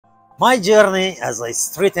My journey as a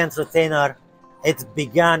street entertainer, it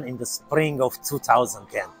began in the spring of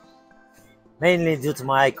 2010, mainly due to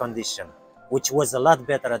my eye condition, which was a lot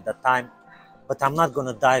better at that time, but I'm not going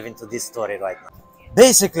to dive into this story right now.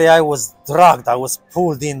 Basically, I was drugged, I was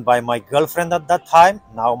pulled in by my girlfriend at that time,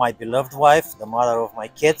 now my beloved wife, the mother of my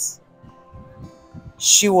kids.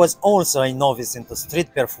 She was also a novice into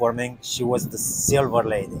street performing. She was the silver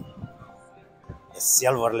lady. The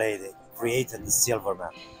silver lady created the silver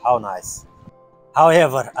man. How nice.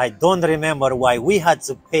 However, I don't remember why we had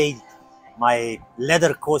to pay my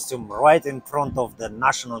leather costume right in front of the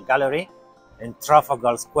National Gallery in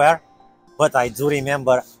Trafalgar Square, but I do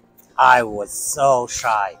remember I was so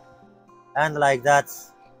shy. And like that,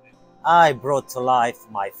 I brought to life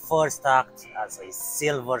my first act as a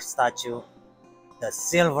silver statue, the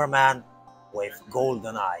Silver Man with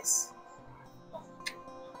golden eyes.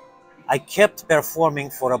 I kept performing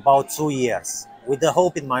for about 2 years with the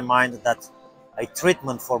hope in my mind that a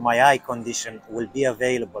treatment for my eye condition will be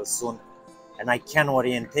available soon and I can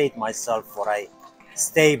orientate myself for a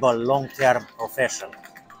stable long-term profession.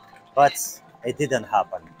 But it didn't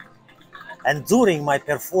happen. And during my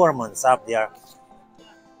performance up there,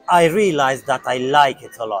 I realized that I like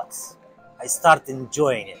it a lot. I started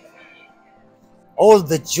enjoying it. All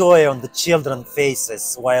the joy on the children's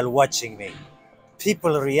faces while watching me,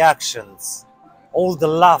 people's reactions, all the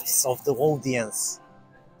laughs of the audience,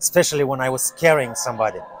 especially when I was scaring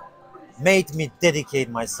somebody, made me dedicate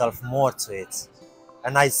myself more to it.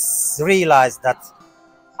 And I realized that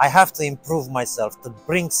I have to improve myself to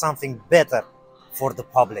bring something better for the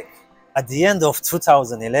public. At the end of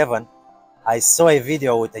 2011, I saw a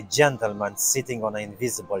video with a gentleman sitting on an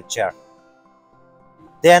invisible chair.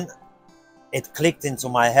 Then it clicked into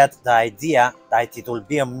my head the idea that it would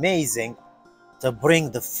be amazing to bring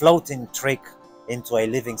the floating trick into a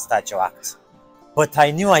living statue act. But I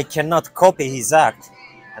knew I cannot copy his act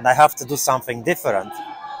and I have to do something different.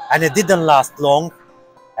 And it didn't last long,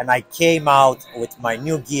 and I came out with my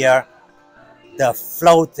new gear, the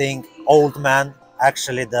floating old man,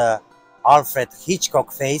 actually the Alfred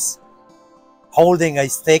Hitchcock face, holding a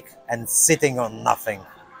stick and sitting on nothing.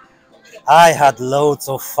 I had loads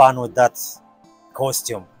of fun with that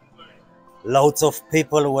costume. Loads of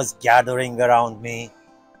people was gathering around me,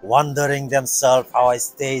 wondering themselves how I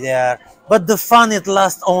stay there. But the fun, it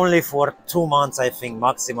lasts only for 2 months, I think,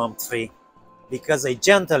 maximum 3. Because a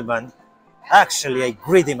gentleman, actually a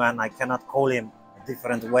greedy man, I cannot call him a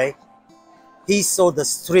different way, he saw the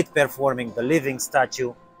street performing, the living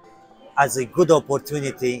statue, as a good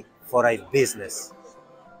opportunity for a business.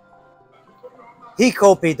 He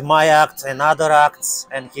copied my act and other acts,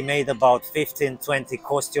 and he made about 15-20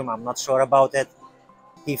 costumes, I'm not sure about it.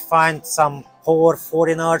 He found some poor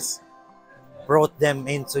foreigners, brought them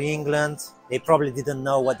into England. They probably didn't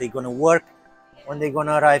know what they're going to work when they're going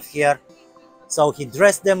to arrive here. So he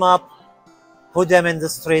dressed them up, put them in the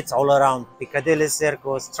streets all around Piccadilly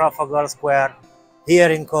Circus, Trafalgar Square,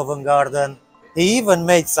 here in Covent Garden. He even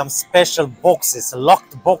made some special boxes,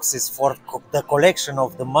 locked boxes for the collection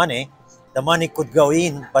of the money. The money could go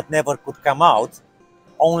in but never could come out,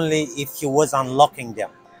 only if he was unlocking them.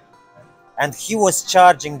 And he was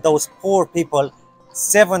charging those poor people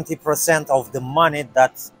 70% of the money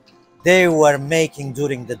that they were making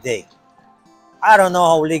during the day. I don't know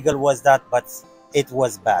how legal was that, but it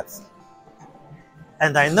was bad.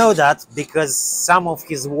 And I know that because some of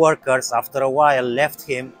his workers after a while left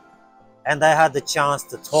him, and I had the chance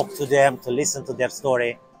to talk to them, to listen to their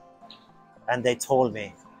story, and they told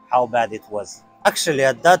me how bad it was. Actually,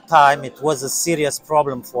 at that time, it was a serious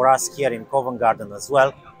problem for us here in Covent Garden as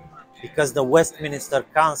well, because the Westminster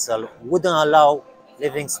Council wouldn't allow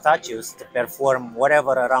living statues to perform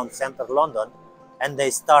wherever around central London, and they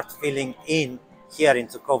start filling in here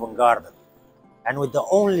into Covent Garden. And with the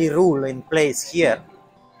only rule in place here,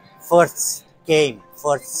 first came,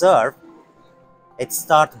 first served, it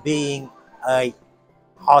started being a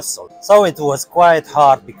hustle. So it was quite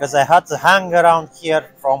hard because I had to hang around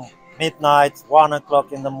here from midnight, 1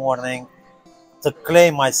 o'clock in the morning to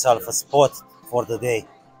claim myself a spot for the day.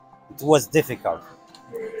 It was difficult.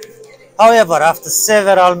 However, after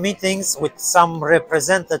several meetings with some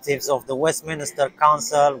representatives of the Westminster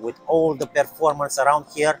Council, with all the performers around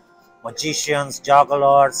here, magicians,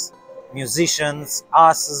 jugglers, musicians,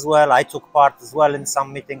 us as well, I took part as well in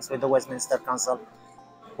some meetings with the Westminster Council,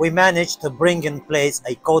 we managed to bring in place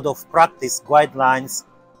a code of practice guidelines,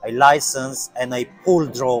 a license, and a pool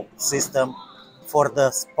draw system for the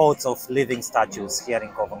spots of living statues here in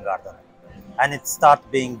Covent Garden. And it started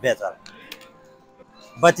being better.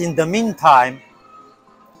 But in the meantime,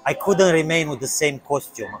 I couldn't remain with the same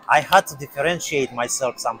costume. I had to differentiate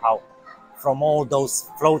myself somehow from all those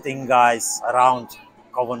floating guys around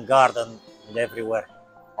Covent Garden and everywhere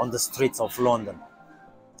on the streets of London.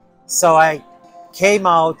 So I came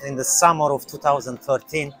out in the summer of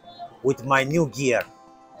 2013 with my new gear,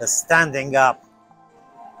 the standing up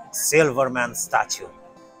Silverman statue.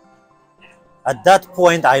 At that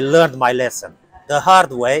point, I learned my lesson, the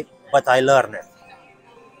hard way, but I learned it.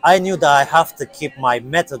 I knew that I have to keep my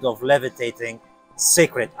method of levitating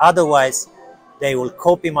secret, otherwise they will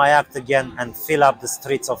copy my act again and fill up the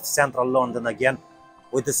streets of central London again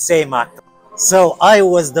with the same act. So I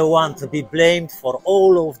was the one to be blamed for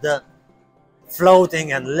all of the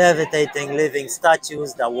floating and levitating living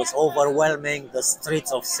statues that was overwhelming the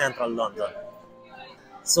streets of central London.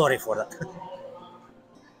 Sorry for that.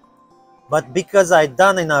 But because I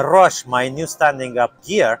done in a rush my new standing up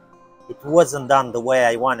gear, it wasn't done the way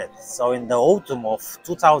I wanted. So in the autumn of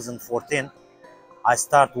 2014, I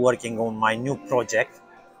started working on my new project,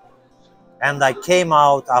 and I came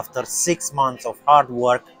out after 6 months of hard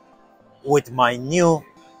work with my new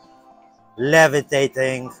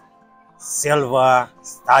levitating silver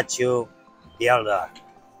statue builder.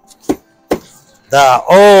 The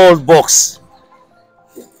old box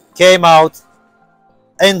came out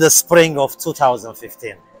in the spring of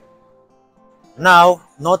 2015. Now,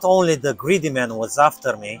 not only the greedy man was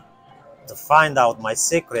after me to find out my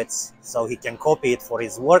secrets so he can copy it for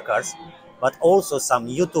his workers, but also some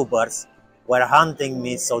YouTubers were hunting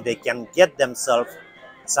me so they can get themselves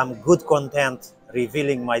some good content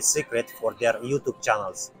revealing my secret for their YouTube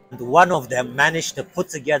channels. And one of them managed to put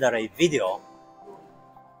together a video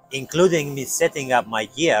including me setting up my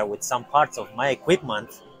gear with some parts of my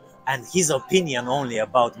equipment and his opinion only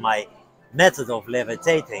about my method of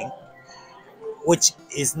levitating, which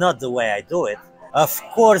is not the way I do it. Of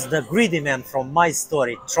course, the greedy man from my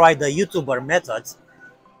story tried the YouTuber method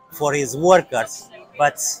for his workers,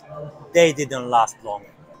 but they didn't last long,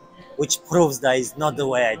 which proves that it's not the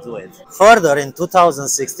way I do it. Further, in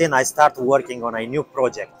 2016, I started working on a new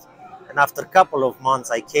project. And after a couple of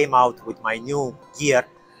months, I came out with my new gear,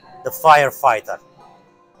 the firefighter.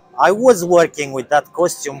 I was working with that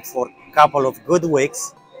costume for a couple of good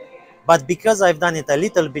weeks, but because I've done it a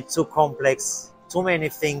little bit too complex, too many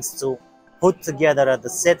things to put together at the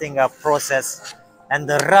setting up process, and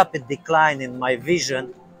the rapid decline in my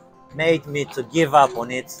vision made me to give up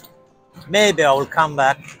on it. Maybe I will come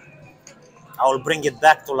back, I will bring it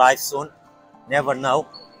back to life soon, never know.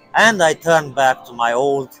 And I turned back to my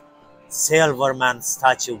old Silverman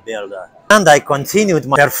statue builder. And I continued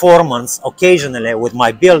my performance occasionally with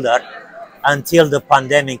my builder until the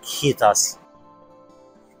pandemic hit us.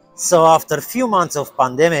 So after a few months of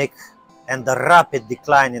pandemic and the rapid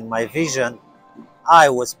decline in my vision, I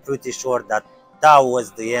was pretty sure that that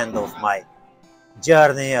was the end of my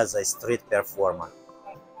journey as a street performer.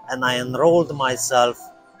 And I enrolled myself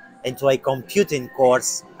into a computing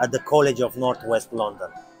course at the College of Northwest London.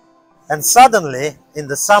 And suddenly, in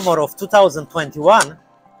the summer of 2021,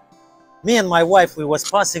 me and my wife, we was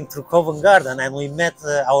passing through Covent Garden and we met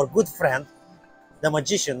our good friend, the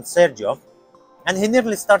magician Sergio, and he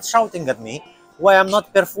nearly started shouting at me why I'm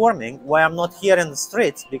not performing, why I'm not here in the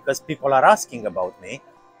streets, because people are asking about me.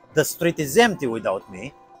 The street is empty without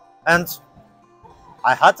me, and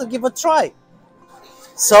I had to give it a try.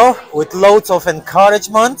 So, with loads of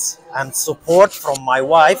encouragement and support from my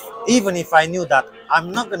wife, even if I knew that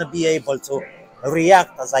I'm not going to be able to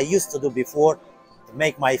react as I used to do before, to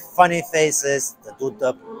make my funny faces, to do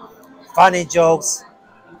the funny jokes,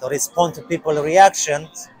 to respond to people's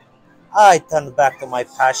reactions, I turned back to my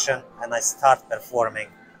passion and I started performing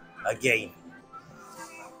again.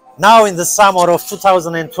 Now in the summer of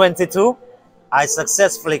 2022, I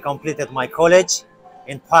successfully completed my college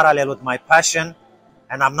in parallel with my passion,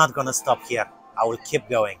 and I'm not going to stop here. I will keep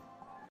going.